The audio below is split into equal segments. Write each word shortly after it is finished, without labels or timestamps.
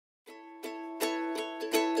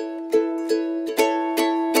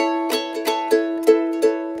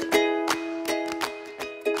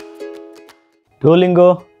Duolingo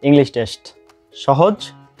English test সহজ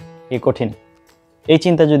কি কঠিন এই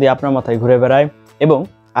চিন্তা যদি আপনার মাথায় ঘুরে বেড়ায় এবং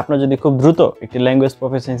আপনার যদি খুব দ্রুত একটি ল্যাঙ্গুয়েজ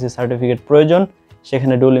প্রফিসিয়েন্সি সার্টিফিকেট প্রয়োজন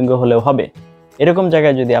সেখানে ডুওলিঙ্গো হলেও হবে এরকম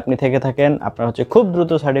জায়গায় যদি আপনি থেকে থাকেন আপনার খুব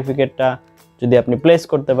দ্রুত সার্টিফিকেটটা যদি আপনি প্লেস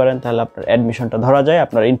করতে পারেন তাহলে আপনার অ্যাডমিশনটা ধরা যায়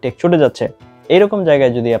আপনার ইনটেক ছুটে যাচ্ছে এইরকম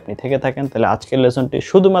জায়গায় যদি আপনি থেকে থাকেন তাহলে আজকের লেসনটি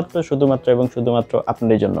শুধুমাত্র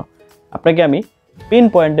আপনাদের জন্য আপনাকে আমি পিন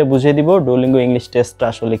পয়েন্টে বুঝিয়ে দিব ডুওলিঙ্গো ইংলিশ টেস্টটা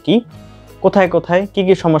আসলে কি কোথায় কোথায় কি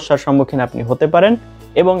কি সমস্যার সম্মুখীন আপনি হতে পারেন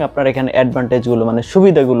এবং আপনার এখানে অ্যাডভান্টেজগুলো মানে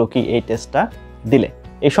সুবিধাগুলো কি এই টেস্টটা দিলে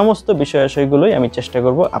এই সমস্ত বিষয়গুলোই আমি চেষ্টা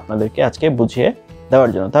করব আপনাদেরকে আজকে বুঝিয়ে দেওয়ার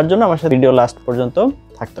জন্য তার জন্য আমার সাথে ভিডিও লাস্ট পর্যন্ত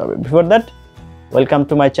থাকতে হবে before that welcome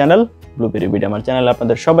to my channel blueberry video আমার চ্যানেলে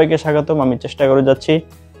আপনাদের সবাইকে স্বাগতম আমি চেষ্টা করে যাচ্ছি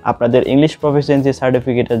আপনাদের ইংলিশ প্রফিসিয়েন্সি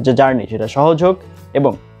সার্টিফিকেটের যে জার্নি সেটা সহজ হোক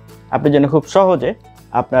এবং আপনি যেন খুব সহজে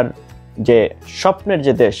আপনার যে স্বপ্নের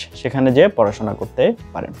যে দেশ সেখানে যে পড়াশোনা করতে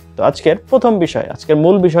পারেন তো আজকের প্রথম বিষয় আজকের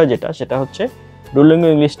মূল বিষয় সেটা হচ্ছে ডুওলিঙ্গো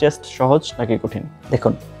ইংলিশ টেস্ট সহজ নাকি কঠিন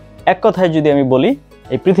দেখুন এক কথায় যদি আমি বলি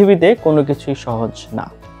এই পৃথিবীতে কোনো কিছুই সহজ না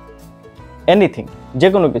এনিথিং যে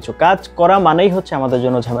কোনো কিছু কাজ করা মানেই হচ্ছে আমাদের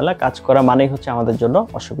জন্য ঝামেলা কাজ করা মানেই হচ্ছে আমাদের জন্য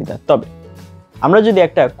অসুবিধা তবে আমরা যদি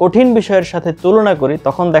একটা কঠিন বিষয়ের সাথে তুলনা করি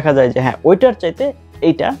তখন দেখা যায় যে হ্যাঁ ওইটার চাইতে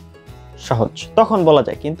এইটা সহজ তখন বলা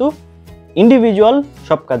যায় কিন্তু ইন্ডিভিজুয়াল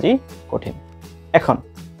সব কাজই কঠিন এখন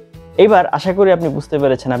এইবার আশা করি আপনি বুঝতে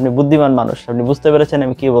পেরেছেন আপনি বুদ্ধিমান মানুষ আপনি বুঝতে পেরেছেন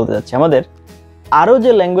আমি কি বলতে যাচ্ছি আমাদের আরও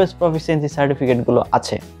যে ল্যাঙ্গুয়েজ প্রফিসিয়েন্সি সার্টিফিকেটগুলো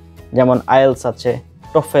আছে যেমন IELTS আছে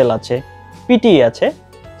TOEFL আছে PTE আছে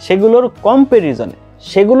সেগুলোর কম্প্যারিজনে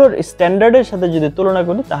সেগুলোর স্ট্যান্ডার্ডের সাথে যদি তুলনা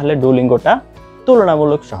করি তাহলে ডুওলিঙ্গোটা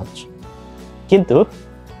তুলনামূলক সহজ কিন্তু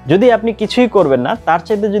যদি আপনি কিছুই করবেন না তার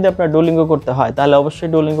চাইতে যদি আপনার ডুওলিঙ্গো করতে হয় তাহলে অবশ্যই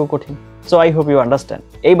ডুওলিঙ্গো কঠিন so I hope you understand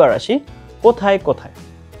এইবার আসি কোথায়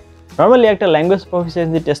নর্মালি একটা ল্যাঙ্গুয়েজ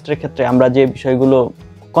প্রফিসিয়েন্সি টেস্টের ক্ষেত্রে আমরা যে বিষয়গুলো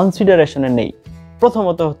কনসিডারেশনে নেই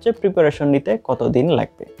প্রথমত হচ্ছে প্রিপারেশন নিতে কতদিন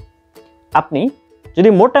লাগবে আপনি যদি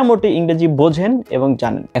মোটামুটি ইংরেজি বোঝেন এবং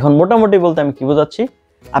জানেন এখন মোটামুটি বলতে আমি কি বোঝাচ্ছি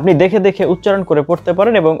আপনি দেখে দেখে উচ্চারণ করে পড়তে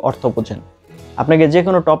পারেন এবং অর্থ বোঝেন আপনাকে যে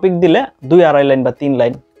কোনো টপিক দিলে 2-2.5 লাইন বা 3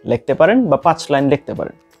 লাইন লিখতে পারেন বা 5 লাইন লিখতে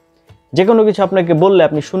পারেন যে কোনো কিছু আপনাকে বললে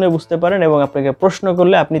আপনি শুনে বুঝতে পারেন এবং আপনাকে প্রশ্ন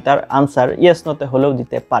করলে আপনি তার আনসার ইয়েস নোতে হলেও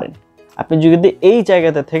দিতে পারেন আপনি যদি এই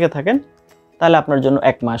জায়গাতে থেকে থাকেন তাহলে আপনার জন্য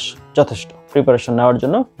 1 মাস যথেষ্ট প্রিপারেশন নেওয়ার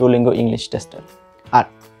জন্য ডুওলিঙ্গো ইংলিশ টেস্টের আর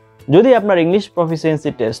যদি আপনার ইংলিশ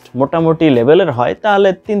প্রফিসিয়েন্সি টেস্ট মোটামুটি লেভেলের হয় তাহলে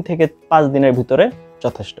 3 থেকে 5 দিনের ভিতরে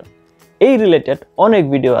যথেষ্ট এই রিলেটেড অনেক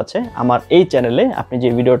ভিডিও আছে আমার এই চ্যানেলে আপনি যে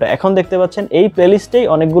ভিডিওটা এখন দেখতে পাচ্ছেন এই প্লেলিস্টেই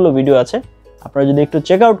অনেকগুলো ভিডিও আছে আপনারা যদি একটু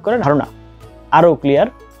চেক আউট করেন ধারণা আরও ক্লিয়ার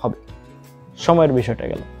হবে সময়ের বিষয়টা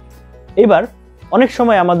গেল এবার অনেক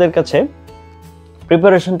সময় আমাদের কাছে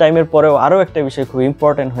প্রিপারেশন টাইমের পরেও আরও একটা বিষয় খুব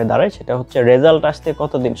ইম্পর্টেন্ট হয়ে দাঁড়ায় সেটা হচ্ছে রেজাল্ট আসতে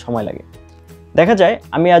কতদিন সময় লাগে দেখা যায়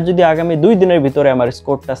আমি আজ যদি আগামী 2 দিনের ভিতরে আমার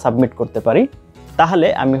স্কোরটা সাবমিট করতে পারি তাহলে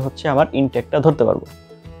আমি আমার ইনটেকটা ধরতে পারবো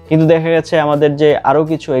কিন্তু দেখা গেছে আমাদের যে আরও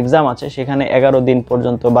কিছু এক্সাম আছে সেখানে 11 দিন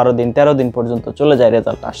পর্যন্ত 12 দিন 13 দিন পর্যন্ত চলে যায়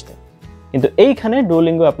রেজাল্ট আসতে কিন্তু এইখানে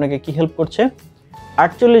ডুওলিঙ্গো আপনাকে কি হেল্প করছে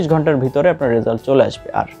 48 ঘন্টার ভিতরে আপনার রেজাল্ট চলে আসবে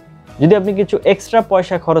আর যদি আপনি কিছু এক্সট্রা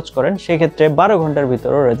পয়সা খরচ করেন সেক্ষেত্রে 12 ঘন্টার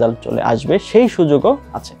ভিতরেও রেজাল্ট চলে আসবে সেই সুযোগও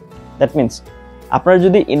আছে দ্যাট মিনস আপনার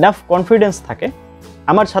যদি ইনাফ কনফিডেন্স থাকে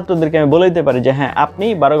আমার ছাত্রদেরকে আমি বলে দিতে পারি যে হ্যাঁ আপনি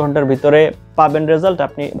 12 ঘন্টার ভিতরে পাবেন রেজাল্ট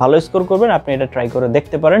আপনি ভালো স্কোর করবেন আপনি এটা ট্রাই করে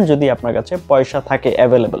দেখতে পারেন যদি আপনার কাছে পয়সা থাকে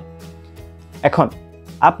অ্যাভেলেবল এখন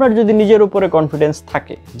আপনার যদি নিজের উপরে কনফিডেন্স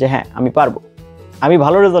থাকে যে হ্যাঁ আমি পারবো আমি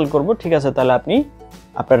ভালো রেজাল্ট করব ঠিক আছে তাহলে আপনি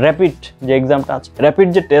আপনার র্যাপিড যে এক্সামটা আছে র্যাপিড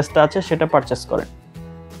যে টেস্টটা আছে সেটা পারচেস করেন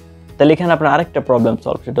তাহলে এখানে আপনার আরেকটা প্রবলেম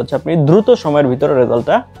সলভ সেটা হচ্ছে আপনি দ্রুত সময়ের ভিতরে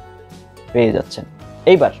রেজাল্টটা পেয়ে যাচ্ছেন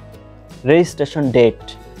এইবার রেজিস্ট্রেশন ডেট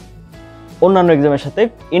অন্যান্য এক্সামের সাথে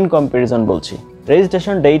ইন কম্প্যারিজন বলছি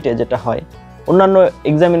রেজিস্ট্রেশন ডেটে যেটা হয় অন্যান্য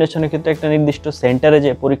এক্সামিনেশনের ক্ষেত্রে একটা নির্দিষ্ট সেন্টারে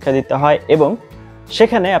যে পরীক্ষা দিতে হয় এবং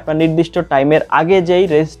সেখানে আপনার নির্দিষ্ট টাইমের আগে যেই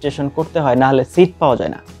রেজিস্ট্রেশন করতে হয় না হলে সিট পাওয়া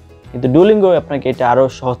যায় না কিন্তু ডুওলিঙ্গো আপনাকে এটা আরও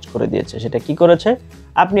সহজ করে দিয়েছে সেটা কি করেছে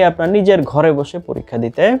আপনি আপনার নিজের ঘরে বসে পরীক্ষা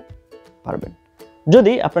দিতে পারবেন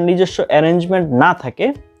যদি আপনার নিজস্ব অ্যারেঞ্জমেন্ট না থাকে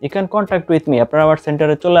you can contact with me আপনারা আমার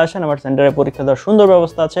সেন্টারে চলে আসেন আমার সেন্টারে পরীক্ষা দেওয়ার সুন্দর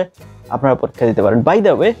ব্যবস্থা আছে আপনারা পরীক্ষা দিতে পারেন বাই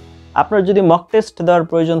দ্য ওয়ে আপনার যদি মক টেস্ট দেওয়ার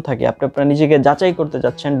প্রয়োজন থাকে আপনি আপনার নিজেকে যাচাই করতে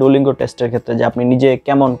যাচ্ছেন ডুওলিঙ্গো টেস্টের ক্ষেত্রে যে আপনি নিজে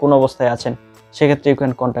কেমন কোন অবস্থায় আছেন সেক্ষেত্রে you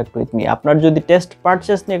can contact with me আপনার যদি টেস্ট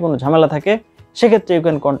পারচেস নিয়ে কোনো ঝামেলা থাকে সেক্ষেত্রে you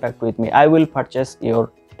can contact with me I will purchase your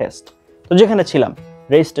test তো যেখানে ছিলাম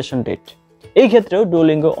রেজিস্ট্রেশন ডেট এই ক্ষেত্রেও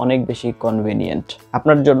ডুওলিঙ্গো অনেক বেশি কনভিনিয়েন্ট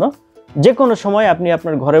আপনার জন্য যে কোনো সময় আপনি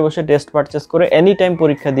আপনার ঘরে বসে টেস্ট পারচেস করে এনি টাইম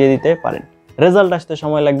পরীক্ষা দিয়ে দিতে পারেন রেজাল্ট আসতে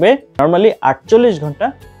সময় লাগবে নর্মালি 48 ঘন্টা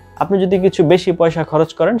আপনি যদি কিছু বেশি পয়সা খরচ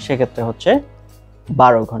করেন সেক্ষেত্রে হচ্ছে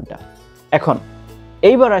 12 ঘন্টা এখন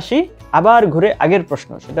এইবার আসি আবার ঘুরে আগের প্রশ্ন,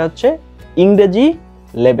 সেটা হচ্ছে ইংরেজি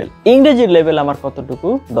লেভেল। ইংরেজি লেভেল আমার কতটুকু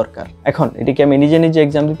দরকার। এখন এটিকে আমি নিজে নিজে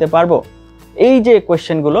এক্সাম দিতে পারবো? এই যে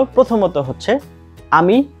কোয়েশ্চেনগুলো, প্রথমত হচ্ছে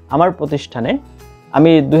আমি আমার প্রতিষ্ঠানে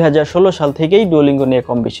আমি 2016 সাল থেকেই ডুওলিঙ্গো নিয়ে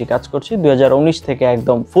কম বেশি কাজ করছি। 2019 থেকে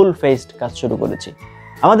একদম ফুল ফেসড কাজ শুরু করেছি।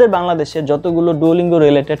 আমাদের বাংলাদেশে যতগুলো ডুওলিঙ্গো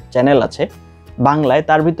রিলেটেড চ্যানেল আছে বাংলায়,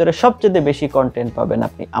 তার ভিতরে সবচেয়ে বেশি কন্টেন্ট পাবেন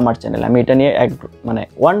আপনি আমার চ্যানেলে। আমি এটা নিয়ে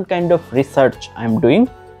one kind of research I am doing,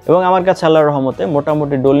 এবং আমার কাছে আল্লাহর রহমতে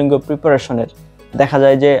মোটামুটি ডুওলিঙ্গো প্রিপারেশনের দেখা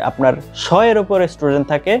যায় যে আপনার 100-এর উপরে স্টুডেন্ট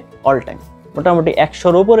থাকে অল টাইম, মোটামুটি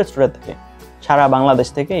 100-এর উপরে স্টুডেন্ট থাকে সারা বাংলাদেশ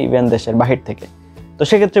থেকে, ইভেন দেশের বাহির থেকে। তো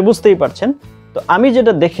সেক্ষেত্রে বুঝতেই পারছেন। তো আমি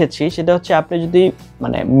যেটা দেখেছি সেটা হচ্ছে আপনি যদি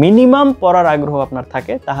মিনিমাম পড়ার আগ্রহ আপনার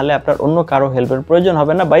থাকে, তাহলে আপনার অন্য কারো হেল্পের প্রয়োজন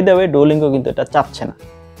হবে না। বাই দ্য ওয়ে, ডুওলিঙ্গো কিন্তু এটা চাচ্ছে না।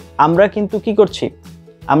 আমরা কিন্তু কি করছি,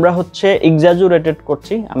 আমরা হচ্ছে এক্সাজুরেটেড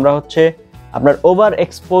করছি, আমরা হচ্ছে আপনার ওভার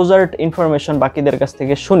এক্সপোজার্ড ইনফরমেশন বাকিদের কাছ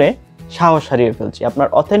থেকে শুনে সাহস হারিয়ে ফেলছি। আপনার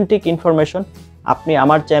অথেন্টিক ইনফরমেশন, আপনি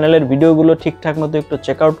আমার চ্যানেলের ভিডিওগুলো ঠিকঠাক মতো একটু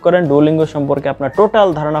চেক আউট করেন, ডুওলিঙ্গো সম্পর্কে আপনার টোটাল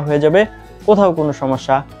ধারণা হয়ে যাবে, কোথাও কোনো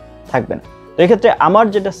সমস্যা থাকবে না। তো এক্ষেত্রে আমার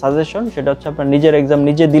যেটা সাজেশন সেটা হচ্ছে আপনার নিজের এক্সাম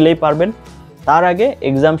নিজে দিলেই পারবেন। তার আগে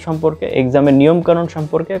এক্সাম সম্পর্কে, এক্সামের নিয়মকানুন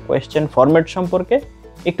সম্পর্কে, কোয়েশ্চেন ফরম্যাট সম্পর্কে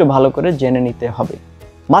একটু ভালো করে জেনে নিতে হবে।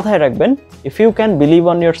 মাথায় রাখবেন, if you can believe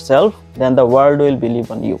on your self then the world will believe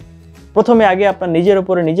on you. প্রথমে আগে আপনার নিজের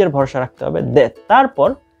উপরে নিজের ভরসা রাখতে হবে, তারপর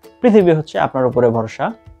পৃথিবী হচ্ছে আপনার উপরে ভরসা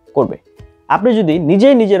করবে। আপনি যদি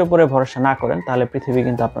নিজেই নিজের উপরে ভরসা না করেন, তাহলে পৃথিবী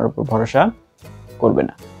কিন্তু আপনার উপর ভরসা করবে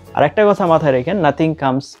না। আর একটা কথা মাথায় রেখেন, nothing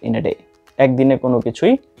comes in a day. একদিনে কোনো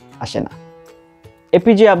কিছুই আসে না।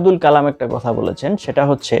 এপিজে আব্দুল কালাম একটা কথা বলেছেন, সেটা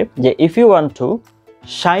হচ্ছে যে if you want to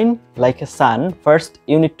shine like a San, first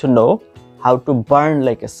you need to know how to burn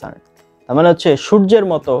like a সান। তার মানে হচ্ছে সূর্যের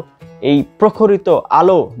মতো এই প্রখরিত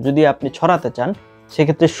আলো যদি আপনি ছড়াতে চান,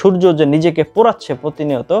 সেক্ষেত্রে সূর্য যে নিজেকে পোড়াচ্ছে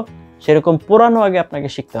প্রতিনিয়ত, সেরকম পোড়ানো আগে আপনাকে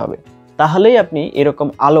শিখতে হবে। তাহলেই আপনি এরকম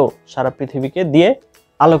আলো সারা পৃথিবীকে দিয়ে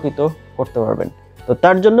আলোকিত করতে পারবেন। তো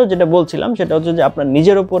তার জন্য যেটা বলছিলাম সেটা হচ্ছে যে আপনার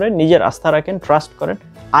নিজের উপরে নিজের আস্থা রাখেন, ট্রাস্ট করেন।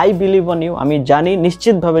 I believe on you. আমি জানি,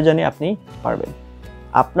 নিশ্চিতভাবে জানি আপনি পারবেন।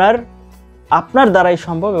 আপনার দ্বারাই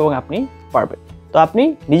সম্ভব এবং আপনি পারবেন। তো আপনি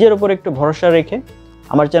নিজের উপর একটু ভরসা রেখে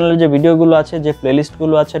আমার চ্যানেলে যে ভিডিওগুলো আছে, যে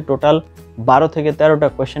প্লেলিস্টগুলো আছে, টোটাল 12 থেকে 13টা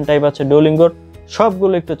কোয়েশ্চেন টাইপ আছে ডুওলিঙ্গোর,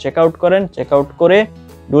 সবগুলো একটু চেক আউট করেন। চেক আউট করে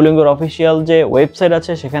ডুওলিঙ্গোর অফিসিয়াল যে ওয়েবসাইট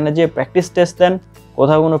আছে সেখানে যে প্র্যাকটিস টেস্ট দেন,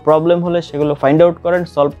 কোথাও কোনো প্রবলেম হলে সেগুলো ফাইন্ড আউট করেন,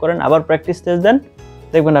 সলভ করেন, আবার প্র্যাকটিস টেস্ট দেন,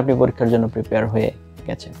 দেখবেন আপনি পরীক্ষার জন্য প্রিপেয়ার হয়ে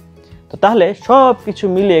গেছেন। তো তাহলে সব কিছু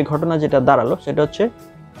মিলিয়ে ঘটনা যেটা দাঁড়ালো সেটা হচ্ছে,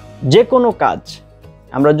 যে কোনো কাজ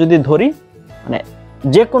আমরা যদি ধরি,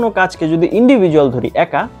 যে কোনো কাজকে যদি ইন্ডিভিজুয়াল ধরি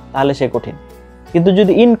একা, তাহলে সে কঠিন। কিন্তু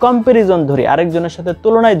যদি ইন কম্প্যারিজন ধরি, আরেকজনের সাথে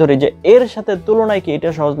তুলনায় ধরি, যে এর সাথে তুলনায় কি এটা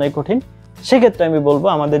সহজ নয় কঠিন, সেক্ষেত্রে আমি বলবো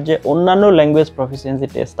আমাদের যে অন্যান্য ল্যাঙ্গুয়েজ প্রফিসিয়েন্সি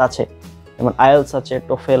টেস্ট আছে, যেমন IELTS আছে,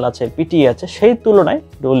 TOEFL আছে, PTE আছে, সেই তুলনায়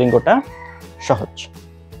ডুওলিঙ্গোটা সহজ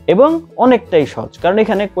এবং অনেকটাই সহজ। কারণ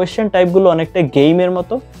এখানে কোয়েশ্চেন টাইপগুলো অনেকটাই গেমের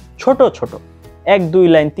মতো ছোট ছোট, 1-2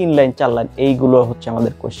 লাইন, 3 লাইন, 4 লাইন, এইগুলো হচ্ছে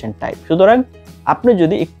আমাদের কোয়েশ্চেন টাইপ। সুতরাং আপনি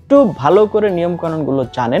যদি একটু ভালো করে নিয়মকানুনগুলো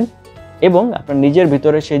জানেন এবং আপনার নিজের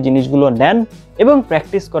ভিতরে সেই জিনিসগুলো নেন এবং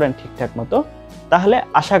প্র্যাকটিস করেন ঠিকঠাক মতো, তাহলে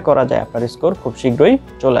আশা করা যায় আপনার স্কোর খুব শীঘ্রই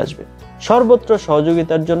চলে আসবে। সর্বত্র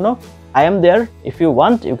সহযোগিতার জন্য I am there, if you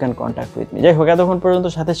want you can contact with me. যাই হোক, এতক্ষণ পর্যন্ত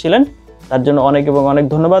সাথে ছিলেন তার জন্য অনেক এবং অনেক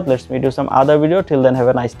ধন্যবাদ। Let's meet you some other video. Till then have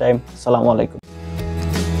a nice time. আসসালামু আলাইকুম।